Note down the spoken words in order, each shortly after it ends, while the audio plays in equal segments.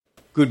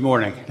Good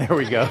morning. There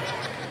we go.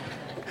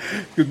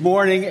 Good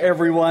morning,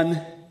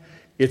 everyone.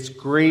 It's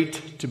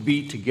great to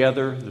be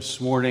together this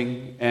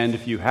morning. And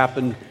if you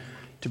happen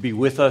to be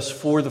with us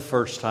for the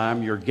first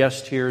time, you're a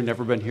guest here,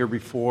 never been here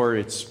before,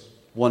 it's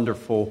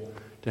wonderful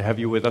to have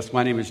you with us.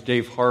 My name is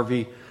Dave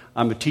Harvey.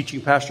 I'm a teaching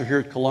pastor here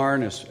at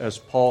Killearn. As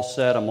Paul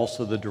said, I'm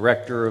also the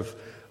director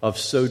of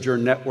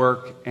Sojourn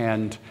Network.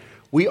 And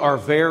we are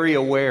very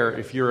aware,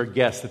 if you're a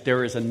guest, that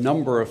there is a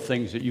number of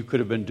things that you could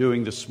have been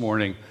doing this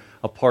morning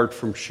apart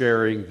from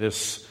sharing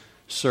this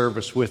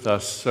service with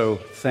us. So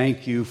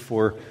thank you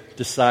for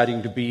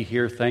deciding to be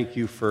here. Thank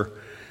you for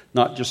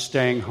not just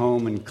staying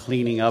home and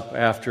cleaning up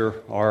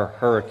after our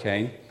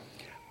hurricane,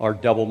 our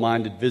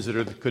double-minded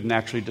visitor that couldn't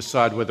actually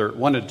decide whether it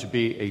wanted to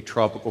be a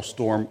tropical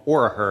storm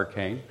or a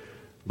hurricane,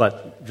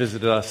 but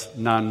visited us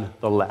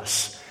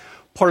nonetheless.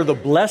 Part of the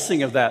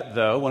blessing of that,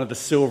 though, one of the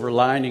silver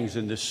linings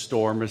in this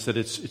storm is that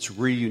it's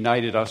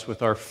reunited us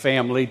with our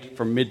family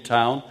from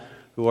Midtown,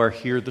 who are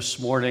here this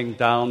morning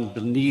down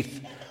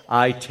beneath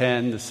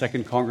I-10, the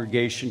second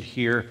congregation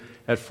here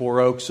at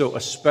Four Oaks. So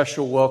a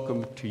special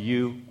welcome to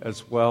you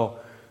as well.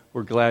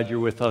 We're glad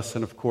you're with us.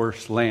 And of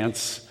course,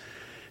 Lance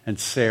and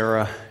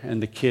Sarah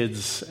and the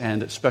kids.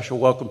 And a special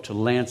welcome to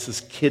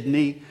Lance's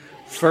kidney.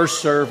 First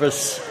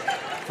service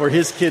for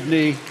his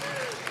kidney.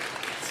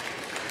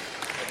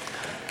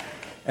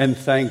 And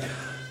thank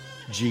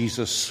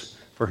Jesus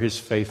for his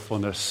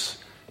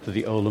faithfulness to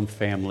the Olam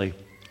family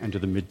and to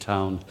the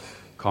Midtown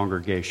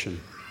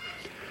congregation.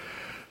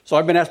 So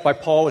I've been asked by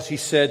Paul, as he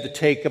said, to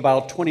take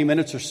about 20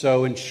 minutes or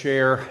so and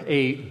share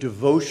a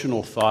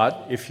devotional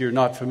thought. If you're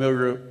not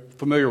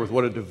familiar with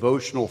what a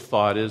devotional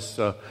thought is,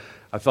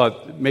 I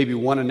thought maybe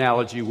one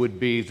analogy would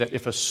be that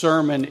if a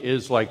sermon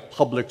is like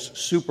Publix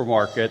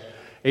supermarket,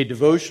 a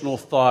devotional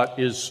thought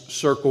is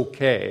Circle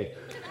K.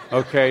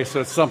 Okay, so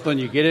it's something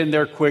you get in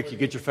there quick, you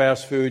get your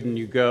fast food, and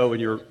you go,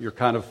 and you're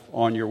kind of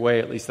on your way.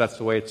 At least that's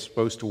the way it's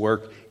supposed to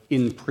work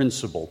in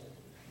principle.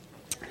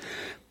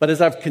 But as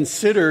I've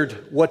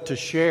considered what to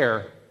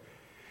share,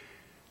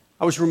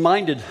 I was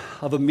reminded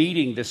of a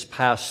meeting this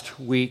past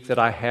week that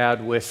I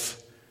had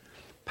with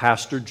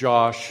Pastor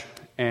Josh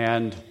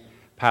and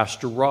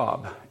Pastor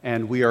Rob.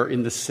 And we are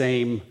in the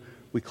same,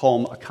 we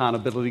call them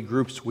accountability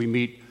groups. We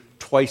meet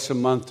twice a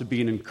month to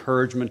be an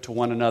encouragement to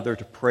one another,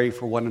 to pray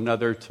for one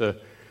another,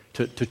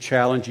 to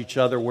challenge each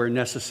other where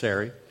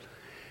necessary.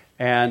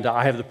 And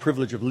I have the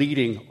privilege of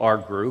leading our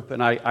group.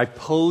 And I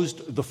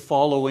posed the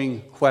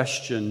following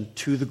question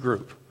to the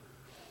group.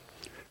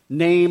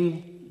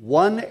 Name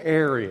one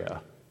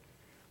area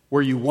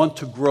where you want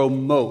to grow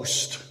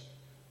most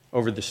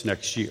over this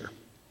next year.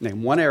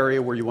 Name one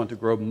area where you want to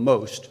grow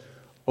most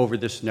over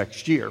this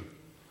next year.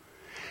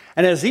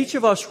 And as each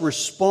of us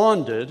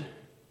responded,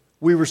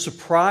 we were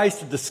surprised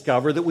to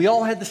discover that we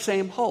all had the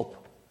same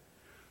hope.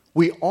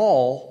 We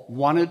all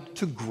wanted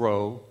to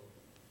grow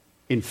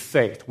in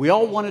faith. We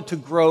all wanted to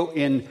grow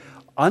in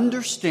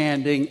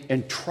understanding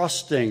and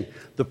trusting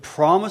the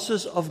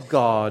promises of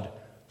God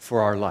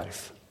for our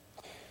life.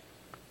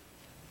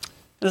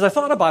 As I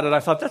thought about it, I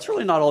thought that's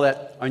really not all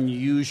that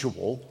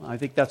unusual. I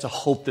think that's a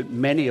hope that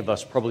many of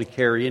us probably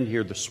carry in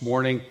here this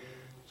morning.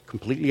 It's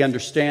completely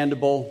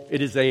understandable.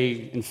 It is,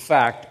 in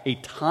fact, a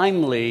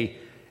timely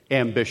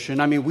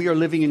ambition. I mean, we are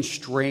living in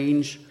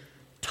strange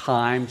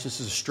times. This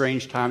is a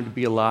strange time to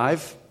be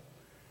alive.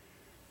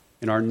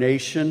 In our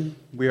nation,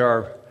 we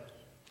are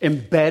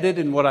embedded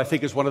in what I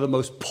think is one of the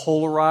most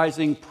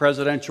polarizing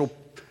presidential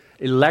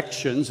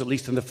elections, at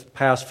least in the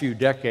past few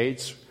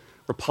decades.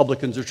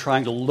 Republicans are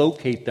trying to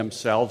locate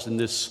themselves in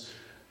this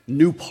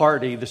new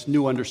party, this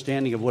new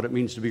understanding of what it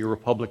means to be a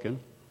Republican.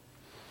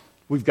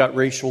 We've got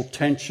racial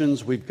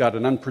tensions. We've got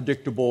an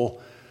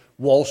unpredictable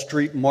Wall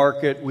Street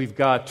market. We've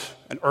got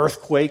an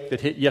earthquake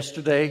that hit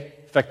yesterday,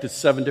 affected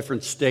 7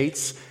 different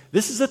states.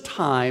 This is a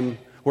time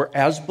where,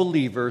 as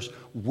believers,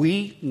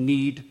 we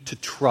need to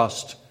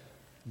trust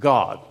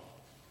God.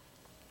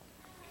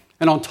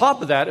 And on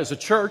top of that, as a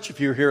church,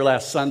 if you were here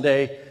last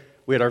Sunday,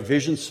 we had our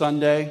Vision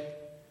Sunday.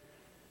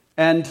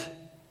 And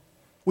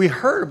we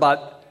heard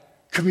about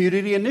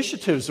community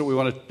initiatives that we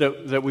want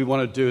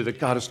to do, that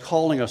God is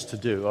calling us to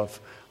do,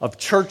 of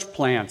church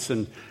plants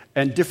and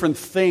different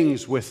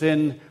things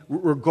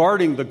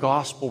regarding the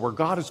gospel, where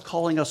God is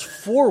calling us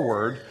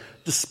forward,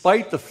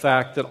 despite the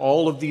fact that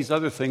all of these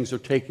other things are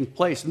taking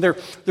place. And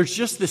there's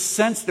just this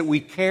sense that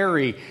we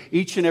carry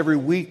each and every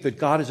week that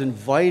God is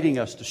inviting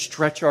us to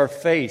stretch our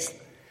faith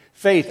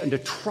and to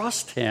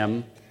trust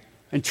Him,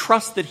 and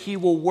trust that He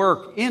will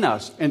work in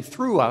us and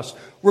through us,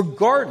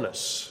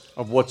 regardless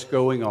of what's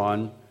going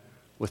on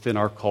within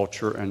our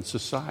culture and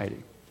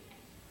society.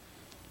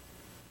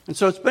 And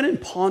so it's been in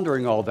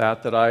pondering all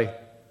that I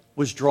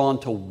was drawn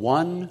to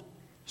one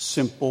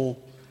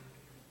simple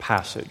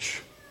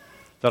passage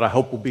that I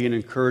hope will be an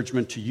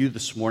encouragement to you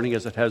this morning,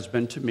 as it has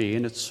been to me.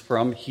 And it's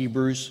from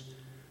Hebrews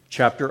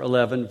chapter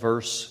 11,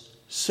 verse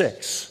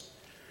 6.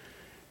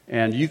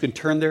 And you can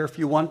turn there if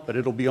you want, but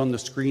it'll be on the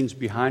screens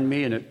behind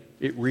me, and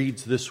it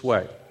reads this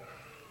way.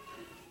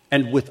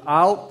 And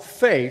without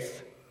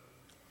faith,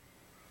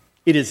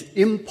 it is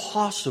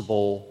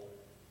impossible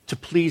to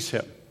please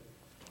him.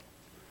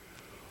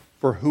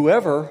 For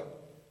whoever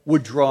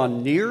would draw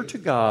near to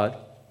God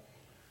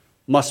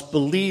must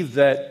believe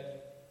that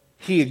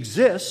he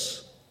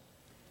exists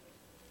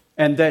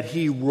and that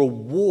he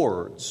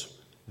rewards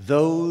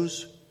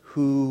those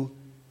who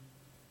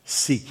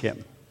seek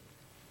him.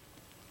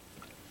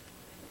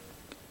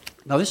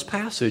 Now, this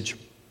passage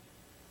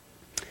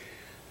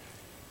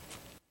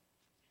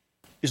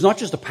is not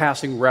just a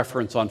passing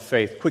reference on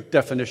faith, quick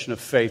definition of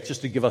faith,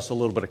 just to give us a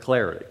little bit of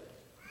clarity.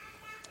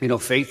 You know,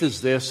 faith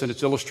is this, and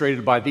it's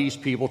illustrated by these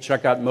people.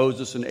 Check out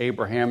Moses and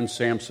Abraham and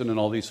Samson and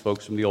all these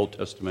folks from the Old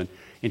Testament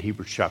in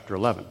Hebrews chapter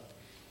 11.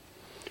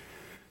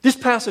 This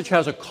passage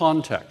has a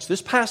context.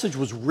 This passage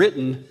was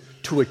written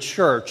to a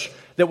church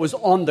that was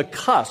on the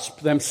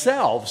cusp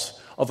themselves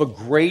of a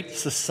great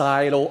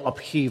societal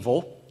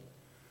upheaval,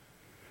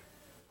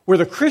 where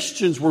the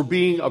Christians were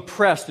being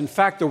oppressed. In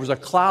fact, there was a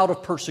cloud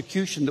of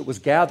persecution that was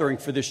gathering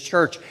for this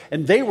church,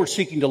 and they were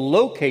seeking to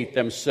locate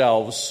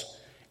themselves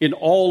in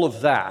all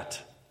of that.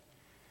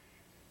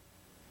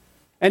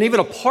 And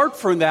even apart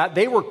from that,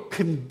 they were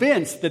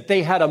convinced that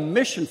they had a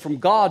mission from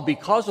God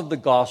because of the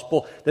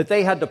gospel that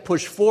they had to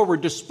push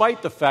forward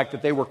despite the fact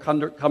that they were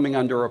coming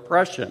under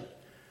oppression.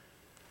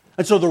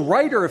 And so the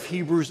writer of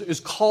Hebrews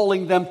is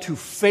calling them to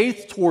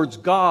faith towards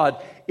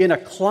God in a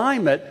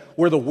climate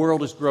where the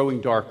world is growing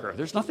darker.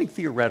 There's nothing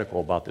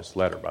theoretical about this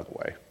letter, by the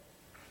way.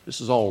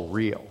 This is all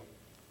real.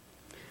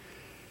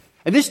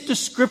 And this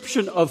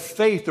description of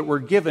faith that we're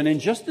given in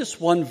just this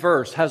one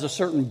verse has a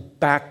certain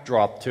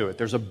backdrop to it.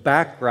 There's a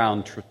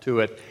background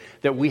to it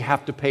that we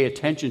have to pay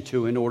attention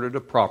to in order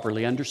to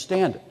properly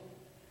understand it.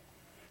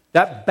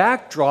 That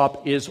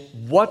backdrop is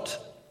what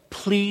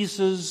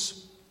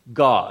pleases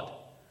God.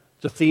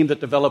 It's a theme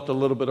that developed a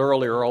little bit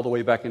earlier, all the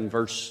way back in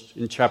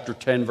chapter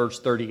 10, verse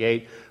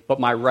 38. But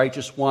my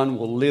righteous one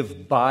will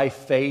live by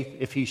faith.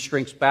 If he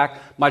shrinks back,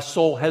 my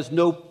soul has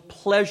no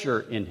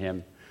pleasure in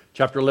him.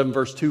 Chapter 11,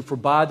 verse 2, for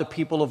by it the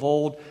people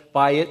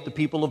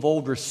of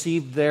old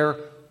received their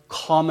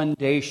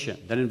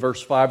commendation. Then in verse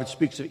 5, it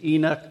speaks of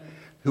Enoch,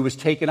 who was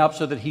taken up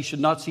so that he should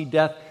not see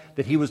death,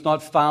 that he was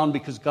not found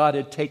because God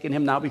had taken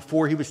him. Now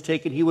before he was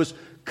taken, he was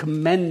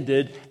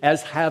commended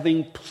as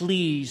having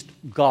pleased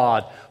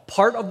God.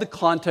 Part of the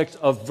context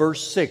of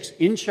verse 6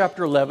 in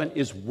chapter 11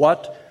 is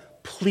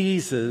what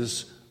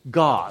pleases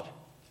God.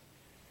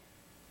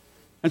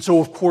 And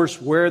so, of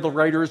course, where the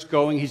writer is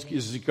going,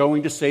 he's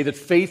going to say that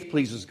faith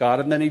pleases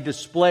God, and then he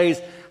displays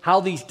how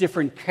these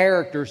different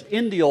characters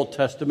in the Old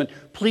Testament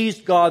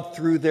pleased God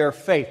through their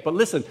faith. But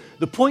listen,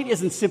 the point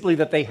isn't simply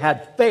that they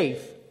had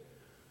faith.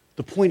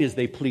 The point is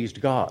they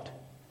pleased God.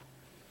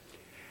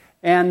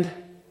 And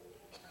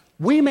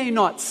we may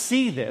not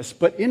see this,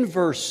 but in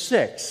verse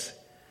 6,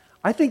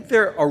 I think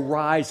there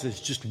arises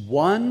just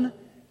one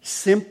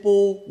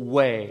simple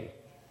way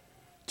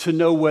to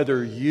know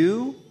whether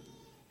you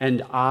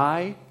and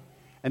I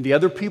and the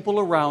other people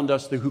around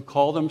us who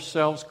call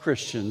themselves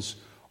Christians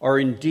are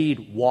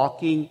indeed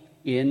walking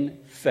in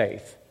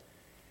faith.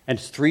 And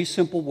it's three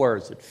simple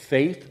words, that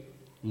faith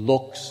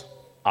looks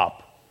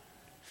up.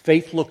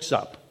 Faith looks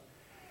up.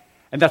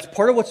 And that's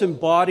part of what's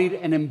embodied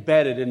and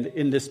embedded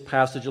in this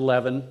passage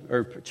 11,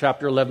 or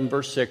chapter 11,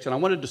 verse 6. And I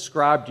want to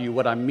describe to you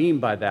what I mean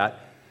by that.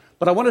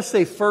 But I want to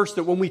say first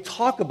that when we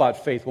talk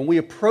about faith, when we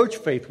approach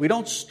faith, we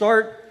don't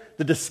start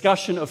the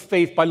discussion of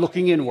faith by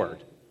looking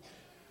inward.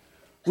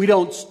 We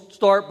don't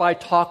start by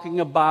talking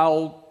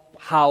about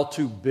how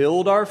to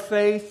build our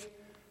faith.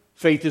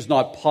 Faith is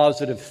not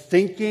positive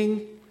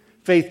thinking.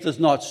 Faith does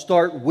not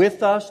start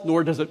with us,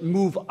 nor does it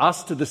move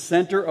us to the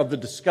center of the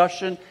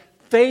discussion.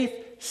 Faith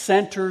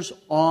centers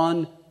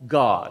on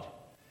God.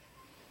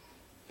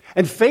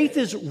 And faith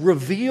is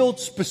revealed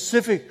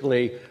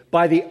specifically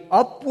by the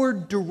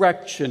upward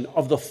direction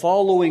of the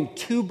following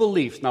two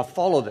beliefs. Now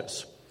follow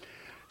this.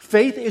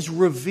 Faith is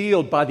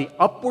revealed by the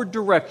upward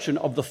direction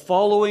of the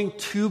following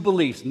two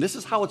beliefs. And this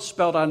is how it's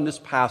spelled out in this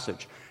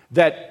passage.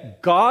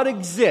 That God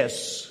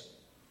exists,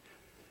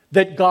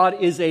 that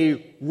God is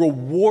a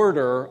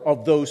rewarder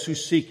of those who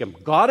seek him.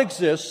 God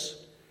exists,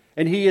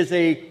 and he is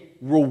a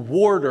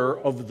rewarder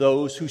of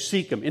those who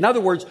seek him. In other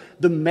words,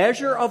 the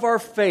measure of our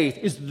faith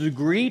is the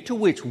degree to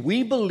which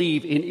we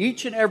believe in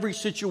each and every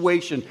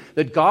situation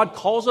that God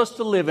calls us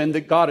to live in,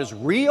 that God is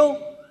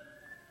real,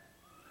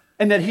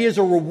 and that he is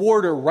a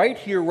rewarder right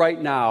here,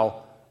 right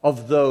now,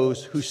 of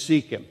those who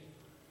seek him.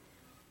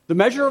 The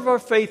measure of our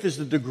faith is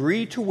the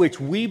degree to which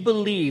we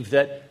believe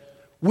that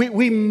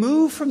we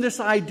move from this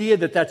idea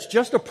that that's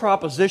just a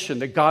proposition,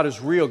 that God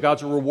is real,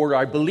 God's a rewarder.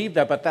 I believe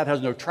that, but that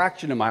has no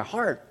traction in my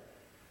heart.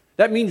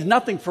 That means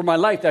nothing for my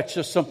life. That's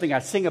just something I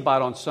sing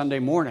about on Sunday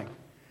morning.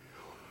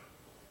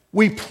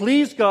 We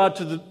please God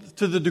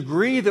to the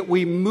degree that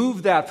we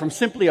move that from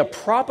simply a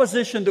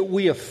proposition that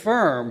we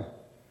affirm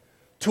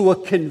to a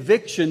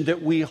conviction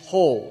that we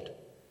hold.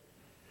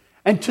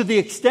 And to the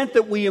extent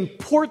that we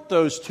import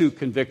those two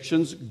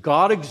convictions,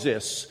 God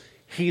exists,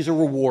 he's a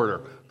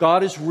rewarder.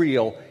 God is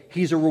real,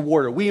 he's a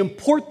rewarder. We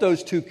import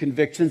those two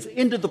convictions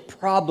into the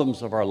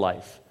problems of our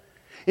life,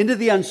 into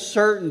the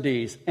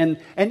uncertainties, and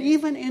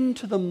even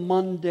into the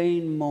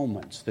mundane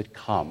moments that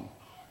come.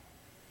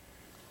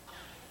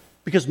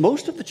 Because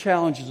most of the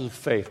challenges of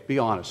faith, be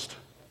honest,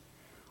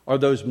 are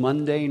those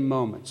mundane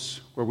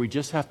moments where we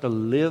just have to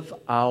live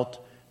out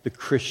the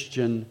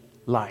Christian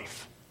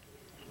life.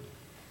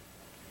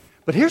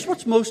 But here's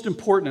what's most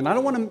important, and I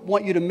don't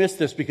want you to miss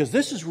this, because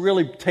this is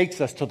really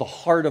takes us to the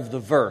heart of the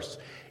verse.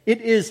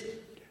 It is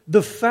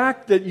the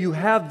fact that you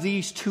have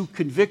these two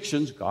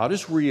convictions: God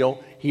is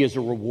real, He is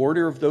a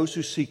rewarder of those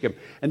who seek Him,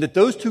 and that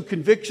those two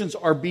convictions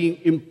are being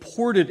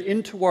imported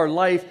into our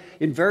life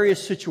in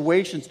various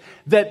situations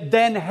that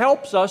then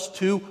helps us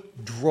to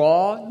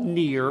draw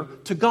near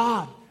to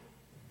God.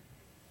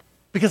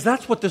 Because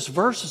that's what this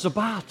verse is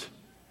about.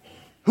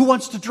 Who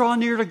wants to draw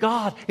near to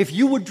God? If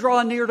you would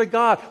draw near to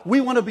God, we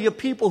want to be a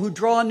people who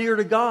draw near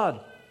to God.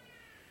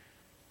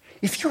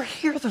 If you're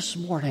here this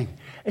morning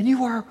and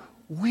you are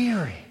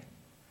weary,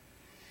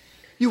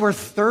 you are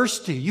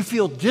thirsty, you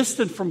feel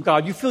distant from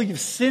God, you feel you've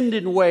sinned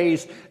in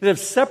ways that have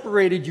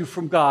separated you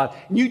from God,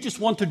 and you just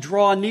want to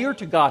draw near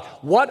to God,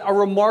 what a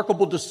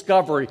remarkable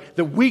discovery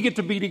that we get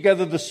to be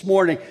together this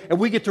morning and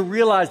we get to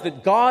realize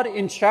that God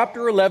in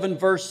chapter 11,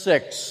 verse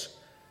 6,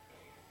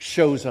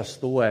 shows us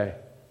the way.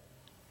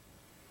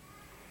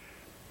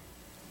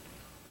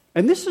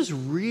 And this is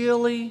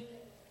really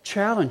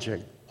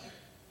challenging,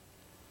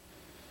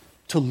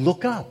 to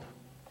look up.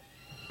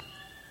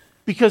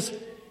 Because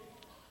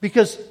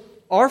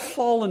our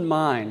fallen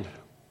mind,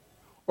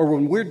 or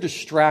when we're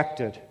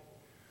distracted,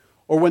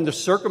 or when the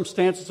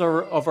circumstances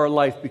of our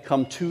life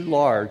become too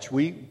large,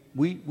 we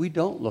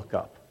don't look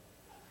up.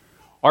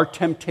 Our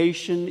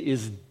temptation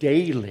is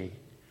daily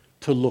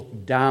to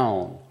look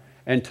down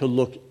and to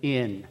look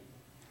in,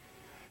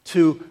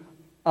 to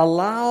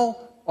allow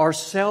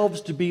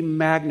ourselves to be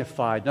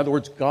magnified. In other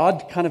words,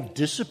 God kind of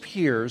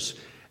disappears,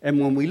 and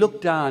when we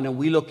look down and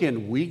we look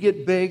in, we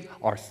get big,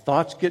 our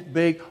thoughts get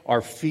big,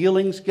 our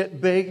feelings get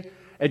big,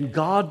 and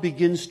God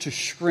begins to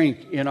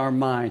shrink in our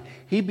mind.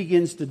 He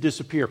begins to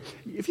disappear.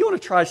 If you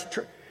want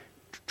to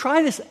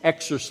try this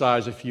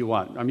exercise if you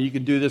want. I mean, you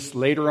can do this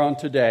later on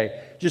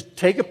today. Just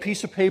take a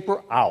piece of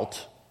paper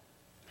out.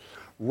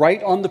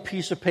 Write on the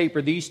piece of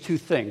paper these two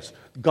things: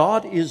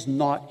 God is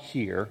not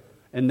here.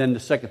 And then the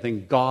second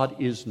thing, God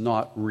is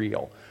not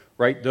real.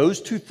 Right? Those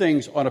two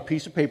things on a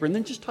piece of paper, and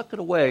then just tuck it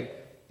away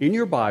in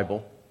your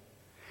Bible.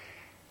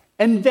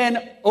 And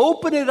then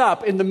open it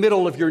up in the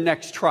middle of your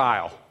next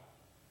trial.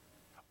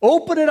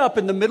 Open it up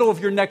in the middle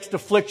of your next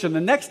affliction. The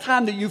next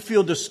time that you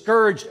feel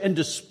discouraged and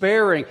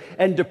despairing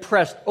and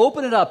depressed,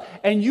 open it up,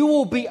 and you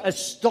will be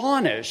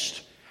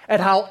astonished at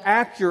how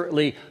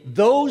accurately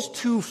those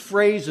two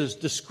phrases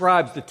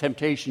describe the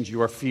temptations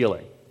you are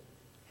feeling.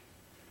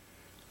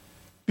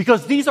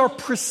 Because these are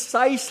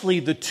precisely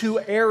the two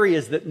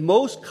areas that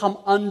most come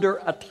under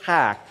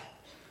attack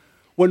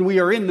when we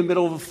are in the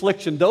middle of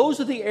affliction. Those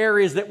are the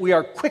areas that we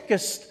are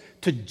quickest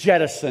to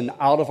jettison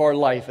out of our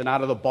life and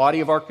out of the body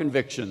of our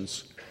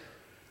convictions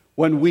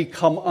when we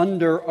come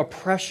under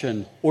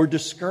oppression or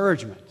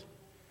discouragement.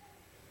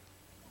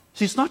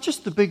 See, it's not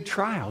just the big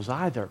trials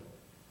either.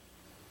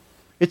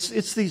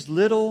 It's these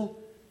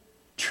little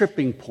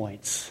tripping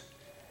points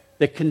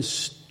that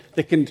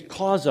can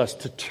cause us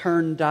to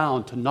turn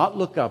down, to not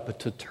look up, but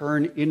to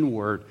turn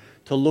inward,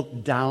 to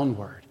look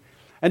downward,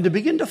 and to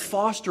begin to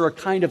foster a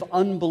kind of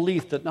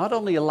unbelief that not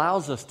only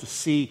allows us to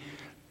see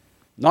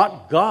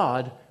not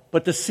God,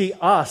 but to see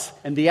us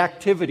and the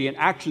activity and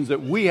actions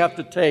that we have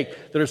to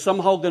take that are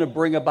somehow going to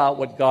bring about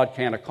what God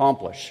can't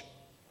accomplish.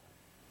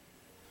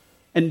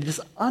 And this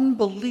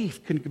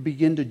unbelief can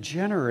begin to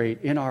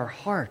generate in our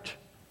heart.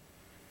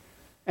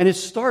 And it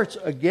starts,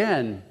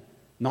 again,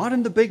 not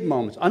in the big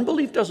moments.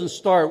 Unbelief doesn't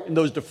start in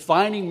those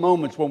defining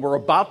moments when we're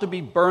about to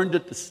be burned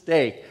at the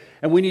stake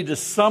and we need to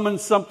summon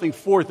something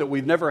forth that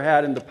we've never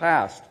had in the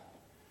past.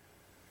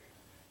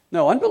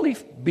 No,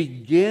 unbelief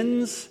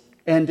begins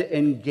and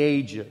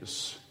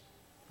engages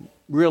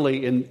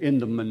really in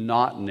the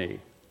monotony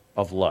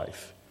of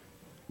life.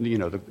 You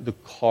know, the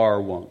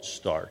car won't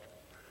start.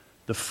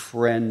 The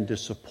friend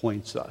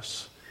disappoints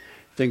us.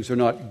 Things are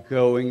not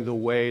going the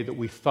way that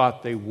we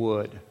thought they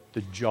would.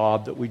 The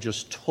job that we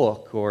just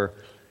took, or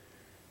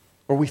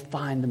we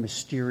find the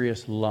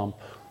mysterious lump.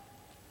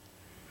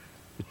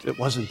 It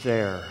wasn't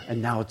there,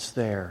 and now it's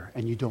there,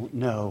 and you don't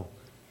know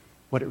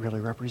what it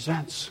really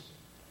represents.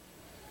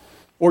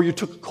 Or you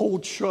took a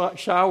cold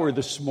shower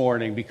this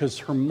morning because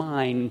her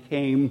mind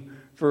came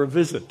for a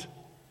visit.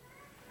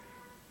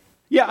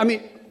 Yeah, I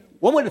mean,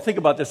 one way to think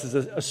about this is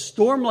a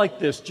storm like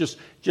this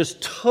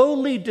just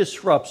totally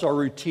disrupts our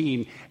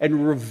routine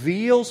and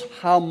reveals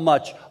how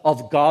much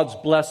of God's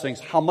blessings,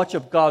 how much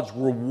of God's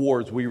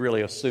rewards we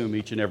really assume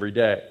each and every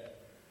day.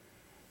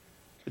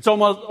 It's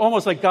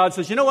almost like God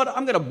says, you know what,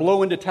 I'm going to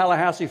blow into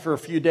Tallahassee for a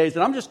few days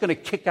and I'm just going to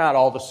kick out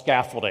all the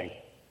scaffolding.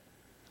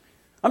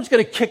 I'm just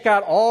going to kick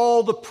out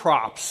all the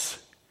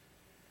props.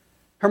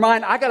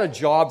 Hermione, I got a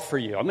job for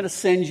you. I'm going to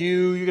send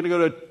you, you're going to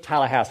go to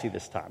Tallahassee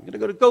this time. You're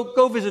going to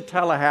go visit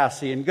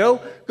Tallahassee and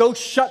go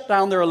shut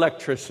down their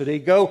electricity,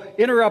 go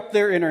interrupt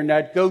their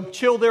internet, go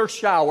chill their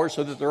showers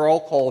so that they're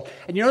all cold.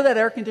 And you know that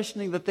air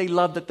conditioning that they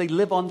love, that they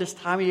live on this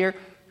time of year?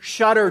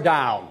 Shut her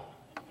down.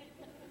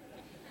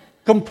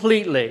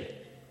 Completely.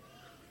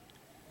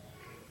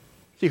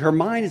 See,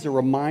 Hermione is a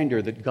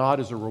reminder that God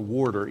is a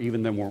rewarder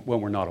even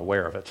when we're not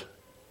aware of it.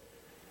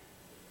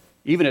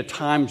 Even at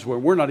times where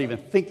we're not even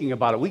thinking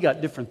about it, we got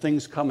different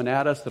things coming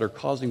at us that are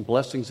causing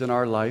blessings in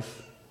our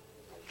life.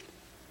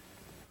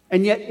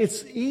 And yet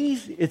it's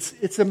easy,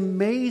 it's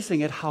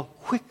amazing at how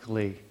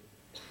quickly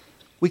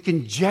we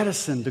can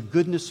jettison the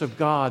goodness of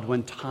God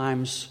when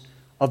times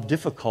of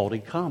difficulty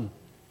come.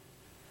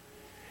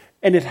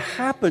 And it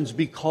happens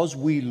because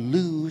we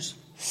lose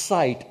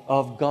sight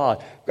of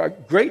God. A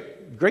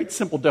great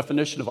simple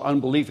definition of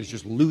unbelief is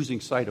just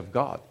losing sight of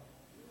God.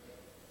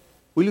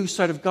 We lose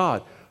sight of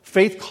God.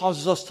 Faith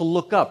causes us to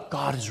look up.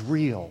 God is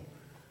real.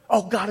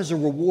 Oh, God is a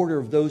rewarder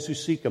of those who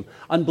seek Him.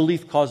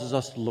 Unbelief causes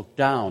us to look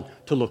down,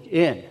 to look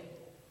in.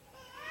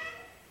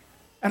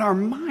 And our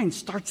mind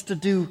starts to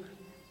do,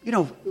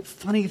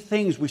 funny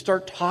things. We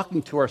start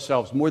talking to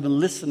ourselves more than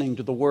listening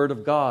to the Word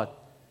of God.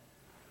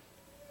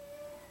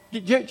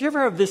 Did you ever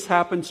have this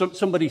happen?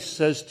 Somebody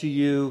says to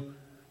you,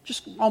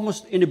 just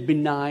almost in a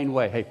benign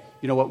way, hey,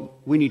 you know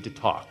what? We need to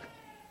talk.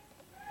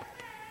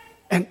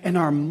 And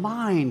our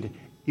mind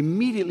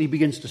immediately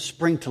begins to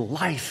spring to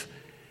life.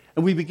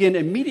 And we begin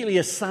immediately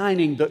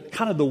assigning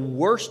the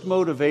worst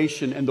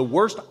motivation and the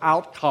worst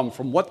outcome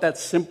from what that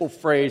simple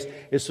phrase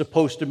is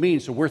supposed to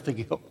mean. So we're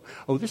thinking,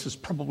 oh, this is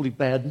probably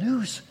bad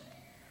news.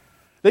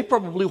 They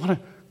probably want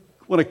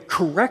to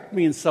correct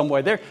me in some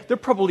way. They're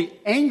probably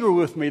angry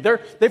with me.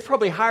 They've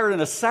probably hired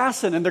an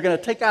assassin and they're going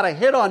to take out a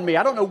hit on me.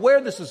 I don't know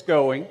where this is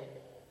going.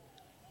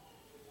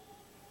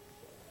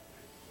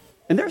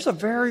 And there's a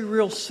very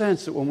real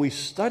sense that when we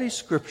study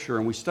Scripture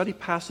and we study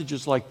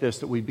passages like this,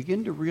 that we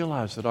begin to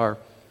realize that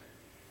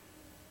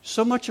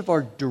so much of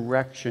our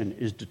direction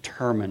is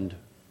determined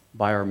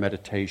by our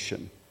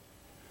meditation.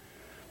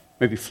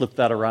 Maybe flip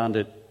that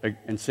around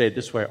and say it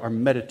this way: our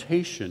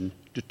meditation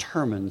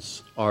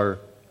determines our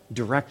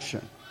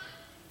direction.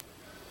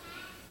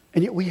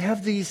 And yet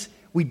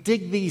we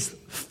dig these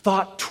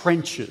thought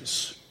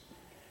trenches.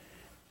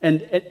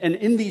 And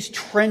in these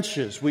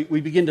trenches,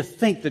 we begin to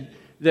think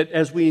that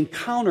as we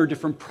encounter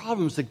different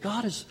problems, that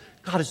God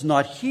is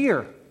not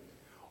here.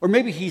 Or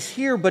maybe He's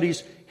here, but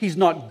He's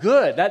not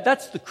good.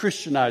 That's the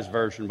Christianized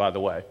version, by the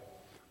way.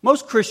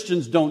 Most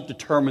Christians don't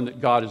determine that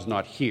God is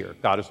not here.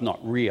 God is not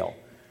real.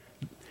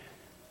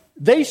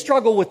 They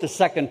struggle with the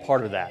second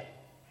part of that.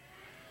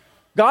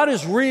 God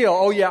is real.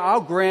 Oh yeah, I'll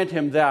grant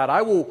Him that.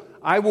 I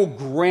will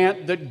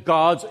grant that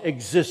God's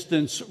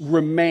existence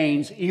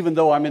remains even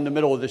though I'm in the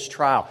middle of this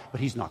trial.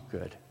 But He's not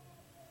good.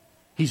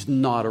 He's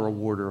not a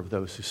rewarder of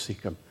those who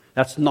seek Him.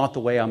 That's not the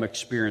way I'm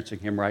experiencing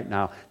Him right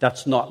now.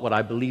 That's not what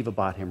I believe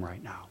about Him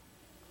right now.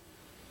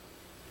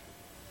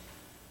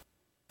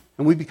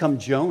 And we become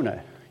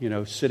Jonah,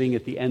 sitting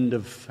at the end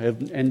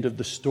of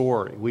the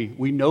story.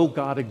 We know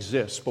God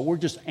exists, but we're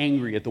just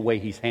angry at the way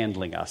He's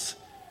handling us.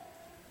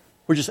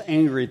 We're just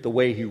angry at the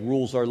way He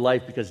rules our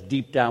life because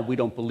deep down we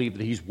don't believe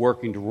that He's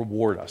working to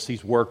reward us.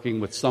 He's working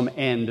with some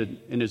end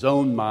in His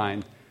own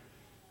mind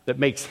that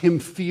makes Him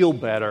feel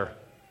better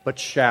but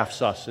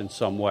shafts us in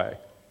some way.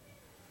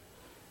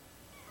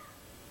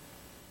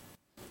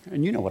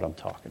 And you know what I'm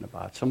talking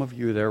about. Some of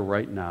you are there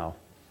right now.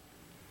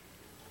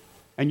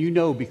 And you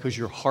know because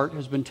your heart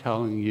has been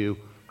telling you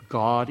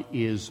God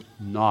is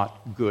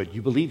not good.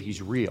 You believe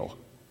He's real.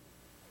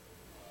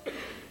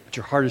 But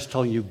your heart is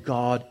telling you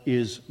God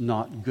is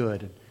not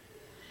good.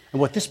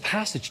 And what this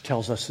passage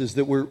tells us is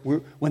that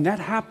when that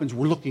happens,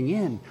 we're looking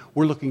in,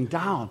 we're looking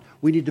down.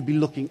 We need to be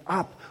looking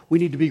up. We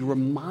need to be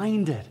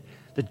reminded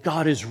that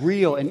God is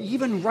real. And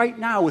even right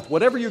now, with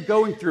whatever you're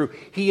going through,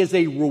 He is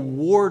a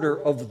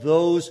rewarder of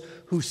those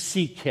who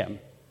seek Him.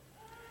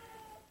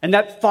 And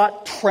that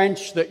thought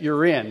trench that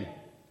you're in,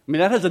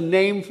 that has a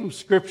name from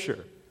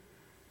Scripture.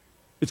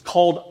 It's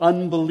called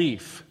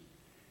unbelief.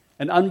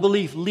 And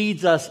unbelief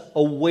leads us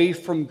away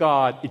from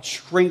God. It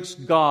shrinks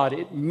God.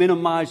 It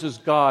minimizes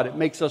God. It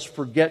makes us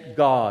forget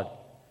God.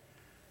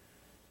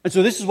 And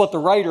so this is what the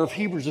writer of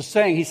Hebrews is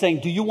saying. He's saying,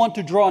 do you want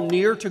to draw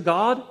near to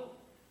God?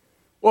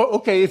 Well,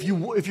 okay, if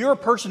you're a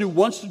person who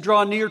wants to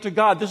draw near to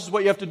God, this is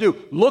what you have to do.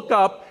 Look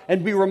up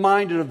and be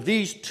reminded of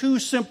these two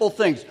simple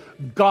things.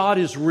 God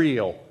is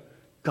real.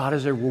 God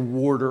is a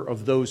rewarder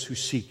of those who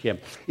seek Him.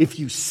 If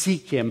you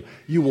seek Him,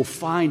 you will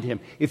find Him.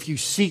 If you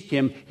seek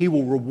Him, He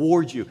will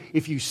reward you.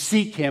 If you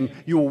seek Him,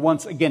 you will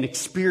once again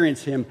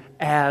experience Him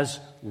as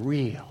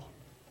real.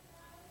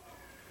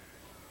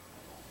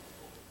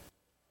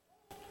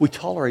 We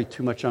tolerate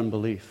too much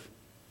unbelief.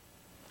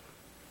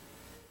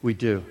 We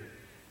do.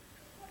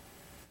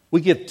 We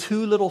give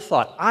too little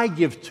thought. I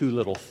give too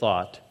little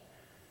thought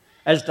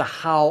as to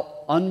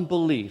how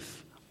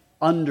unbelief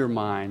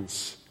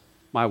undermines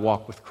my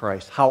walk with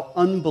Christ. How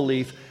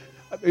unbelief,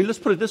 let's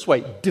put it this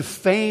way,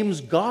 defames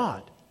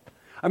God.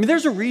 I mean,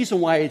 there's a reason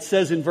why it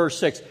says in verse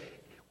 6,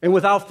 and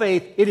without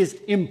faith, it is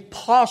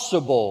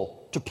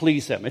impossible to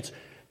please him. It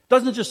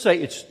doesn't just say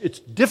it's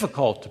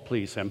difficult to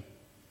please him.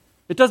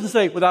 It doesn't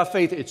say without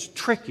faith it's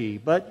tricky,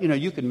 but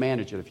you can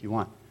manage it if you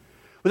want.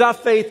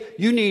 Without faith,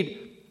 you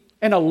need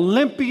an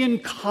Olympian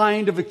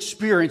kind of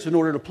experience in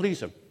order to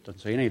please him. It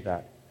doesn't say any of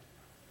that.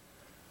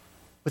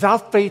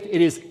 Without faith,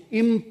 it is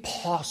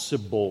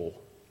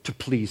impossible to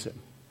please him.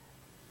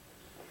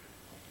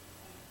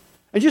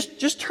 And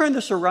just turn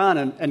this around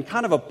and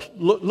kind of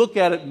look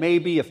at it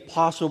maybe, if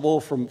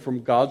possible,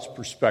 from God's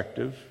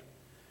perspective.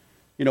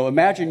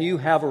 Imagine you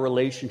have a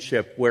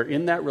relationship where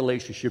in that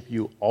relationship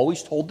you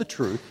always told the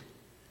truth.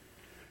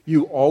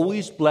 You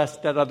always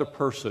blessed that other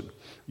person.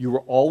 You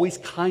were always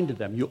kind to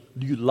them.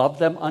 You loved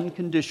them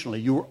unconditionally.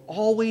 You were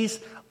always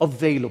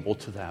available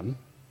to them.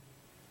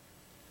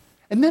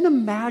 And then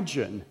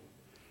imagine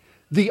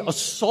the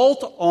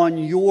assault on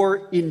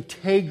your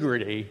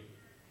integrity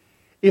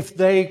if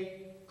they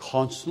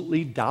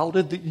constantly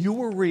doubted that you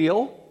were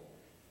real,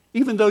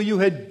 even though you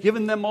had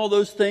given them all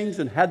those things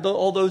and had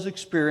all those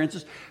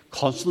experiences,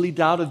 constantly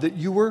doubted that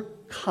you were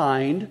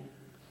kind,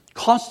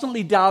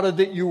 constantly doubted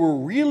that you were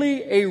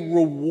really a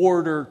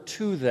rewarder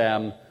to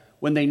them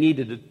when they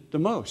needed it the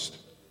most.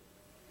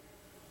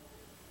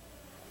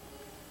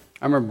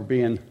 I remember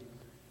being,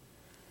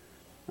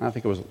 I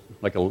think it was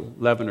like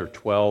 11 or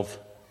 12.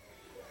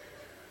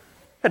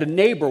 I had a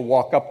neighbor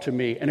walk up to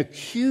me and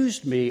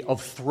accused me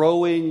of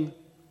throwing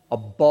a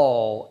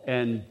ball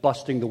and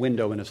busting the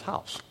window in his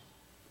house.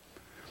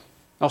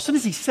 Now, as soon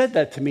as he said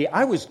that to me,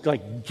 I was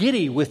like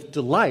giddy with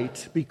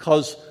delight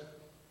because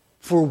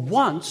for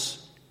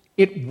once,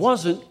 it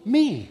wasn't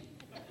me.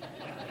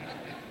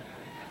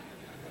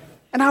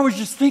 And I was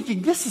just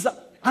thinking, this is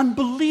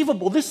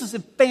unbelievable. This is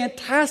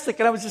fantastic.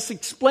 And I was just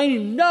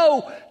explaining,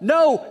 no,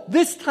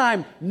 this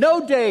time,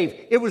 no,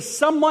 Dave. It was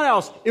someone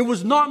else. It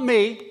was not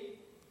me.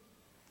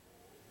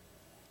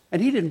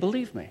 And he didn't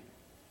believe me.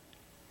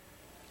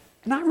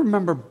 And I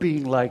remember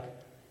being like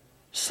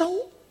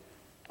so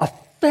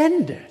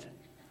offended,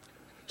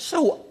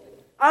 so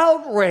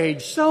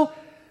outraged, so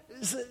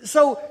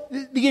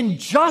the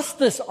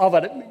injustice of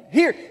it.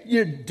 Here,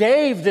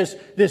 Dave,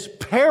 this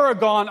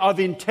paragon of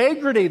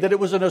integrity, that it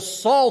was an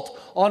assault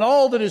on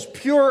all that is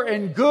pure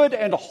and good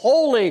and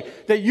holy,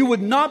 that you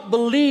would not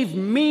believe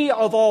me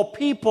of all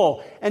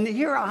people. And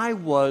here I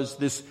was,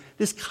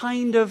 this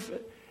kind of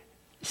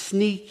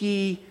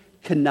sneaky,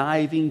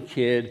 conniving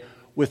kid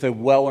with a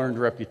well-earned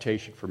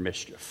reputation for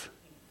mischief.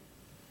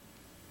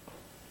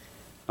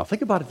 Now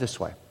think about it this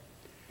way.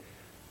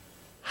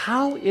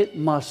 How it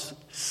must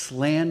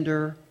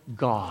slander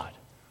God,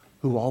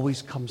 who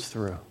always comes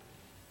through.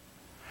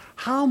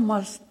 How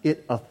must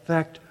it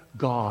affect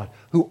God,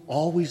 who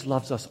always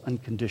loves us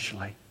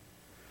unconditionally?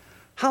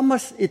 How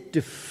must it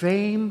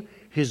defame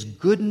his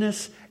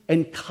goodness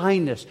and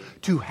kindness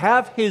to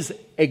have his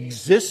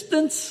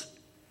existence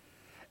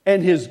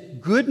and his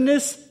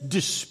goodness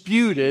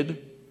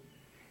disputed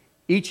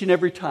each and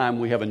every time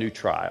we have a new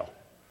trial?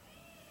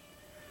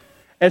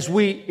 As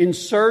we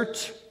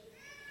insert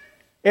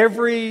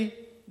every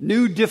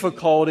new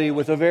difficulty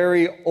with a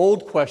very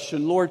old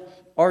question, Lord,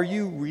 are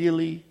you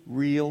really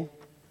real?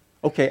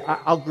 Okay,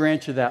 I'll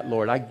grant you that,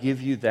 Lord. I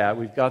give you that.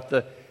 We've got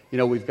the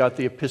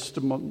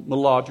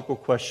epistemological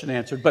question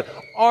answered. But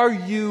are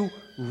you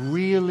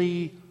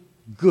really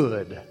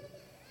good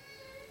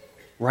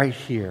right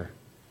here,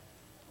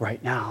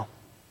 right now?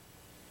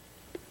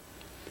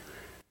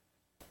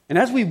 And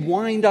as we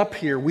wind up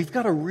here, we've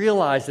got to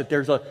realize that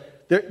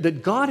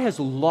that God has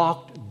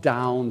locked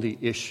down the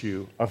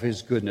issue of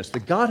his goodness,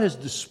 that God has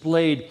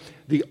displayed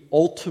the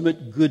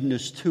ultimate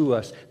goodness to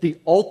us, the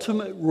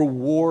ultimate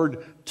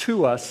reward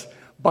to us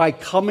by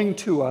coming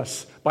to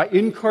us, by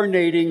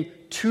incarnating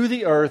to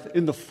the earth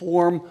in the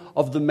form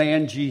of the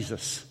man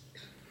Jesus,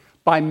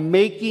 by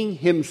making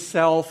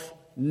himself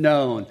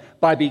known,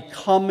 by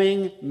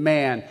becoming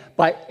man,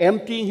 by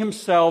emptying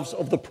himself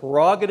of the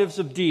prerogatives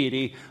of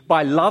deity,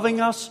 by loving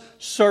us,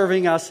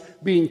 serving us,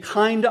 being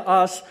kind to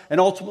us,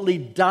 and ultimately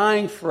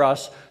dying for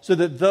us, so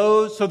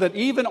that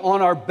even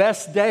on our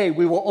best day,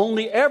 we will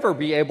only ever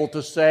be able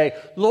to say,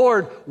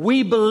 Lord,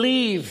 we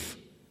believe.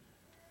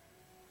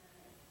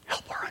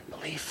 Help our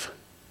unbelief.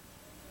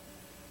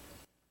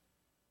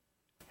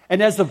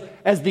 And as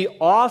the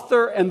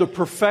author and the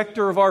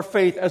perfecter of our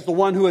faith, as the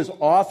one who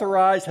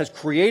has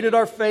created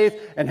our faith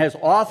and has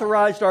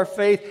authorized our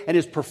faith and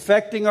is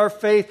perfecting our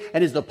faith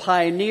and is the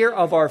pioneer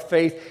of our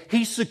faith,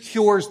 he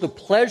secures the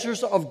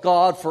pleasures of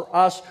God for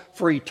us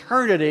for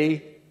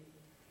eternity.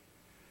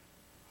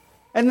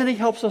 And then he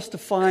helps us to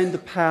find the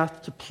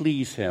path to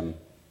please him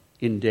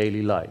in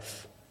daily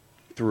life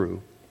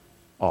through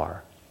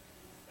our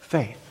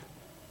faith.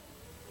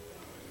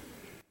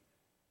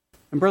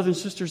 And brothers and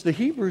sisters, the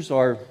Hebrews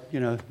are,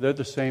 they're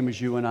the same as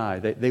you and I.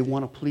 They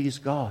want to please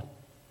God.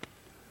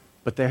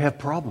 But they have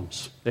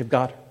problems. They've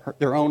got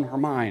their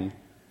own mind.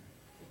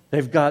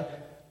 They've got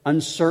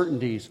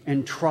uncertainties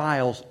and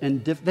trials.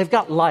 And they've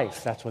got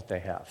life. That's what they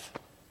have.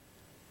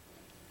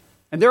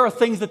 And there are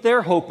things that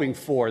they're hoping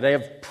for. They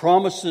have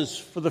promises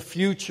for the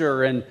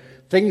future and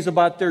things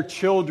about their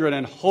children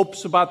and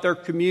hopes about their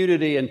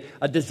community and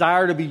a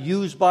desire to be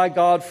used by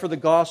God for the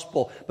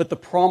gospel. But the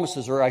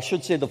promises, or I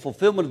should say the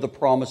fulfillment of the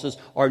promises,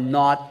 are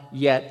not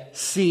yet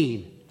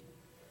seen.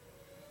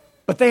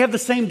 But they have the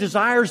same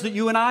desires that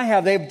you and I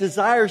have. They have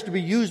desires to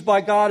be used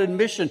by God in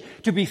mission,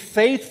 to be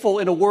faithful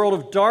in a world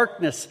of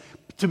darkness,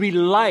 to be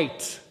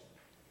light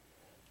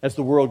as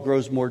the world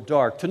grows more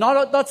dark, to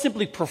not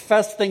simply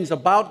profess things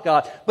about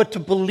God, but to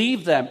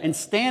believe them and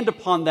stand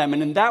upon them,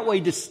 and in that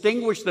way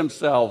distinguish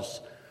themselves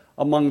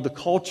among the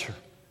culture.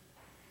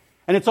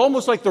 And it's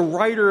almost like the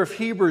writer of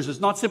Hebrews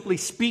is not simply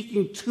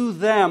speaking to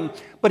them,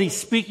 but he's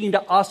speaking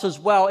to us as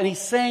well. And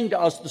he's saying to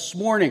us this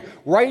morning,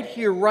 right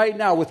here, right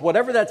now, with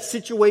whatever that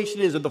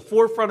situation is at the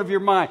forefront of your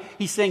mind,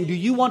 he's saying, do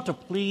you want to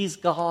please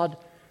God?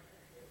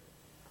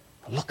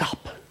 Look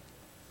up.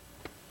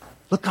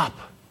 Look up.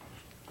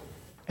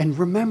 And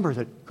remember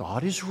that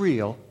God is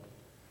real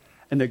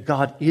and that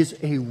God is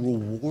a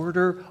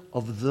rewarder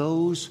of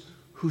those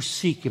who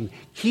seek Him.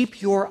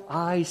 Keep your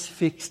eyes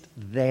fixed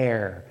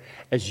there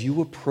as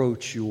you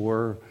approach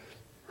your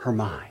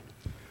Hermine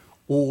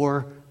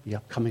or the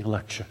upcoming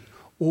election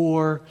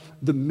or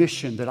the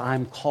mission that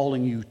I'm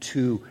calling you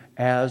to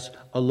as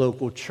a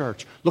local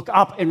church. Look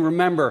up and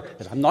remember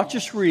that I'm not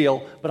just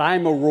real, but I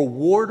am a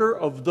rewarder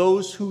of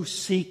those who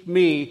seek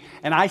me,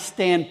 and I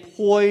stand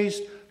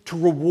poised to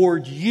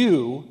reward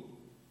you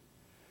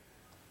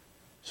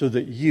so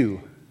that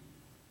you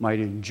might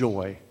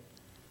enjoy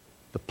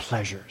the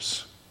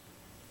pleasures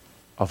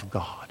of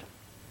God.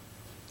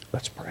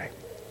 Let's pray.